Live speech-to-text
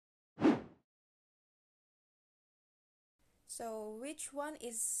So, which one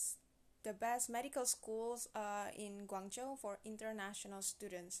is the best medical schools in Guangzhou for international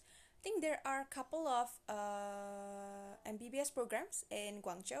students? I think there are a couple of MBBS programs in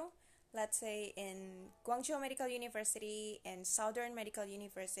Guangzhou. Let's say in Guangzhou Medical University and Southern Medical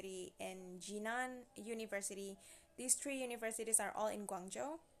University and Jinan University. These three universities are all in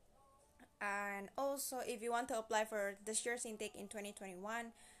Guangzhou. And also, if you want to apply for this year's intake in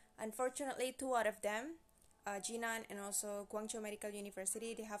 2021, unfortunately, two out of them, Jinan and also Guangzhou Medical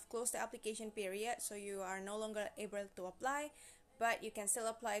University, they have closed the application period, so you are no longer able to apply. But you can still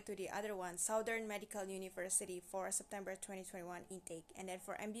apply to the other one, Southern Medical University, for September 2021 intake. And then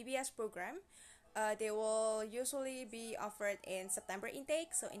for MBBS program, they will usually be offered in September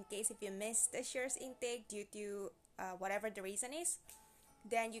intake. So in case if you miss this year's intake due to whatever the reason is,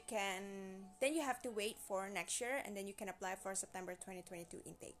 then you have to wait for next year, and then you can apply for September 2022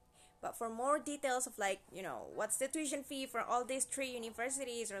 intake. But for more details of like, what's the tuition fee for all these three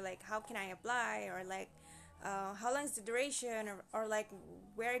universities, or like how can I apply, or like how long is the duration, or like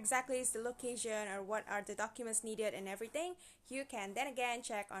where exactly is the location, or what are the documents needed and everything, you can then again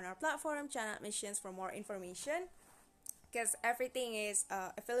check on our platform channel admissions for more information, because everything is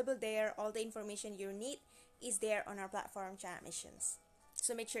available there. All the information you need is there on our platform channel admissions,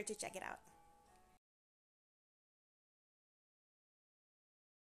 so make sure to check it out.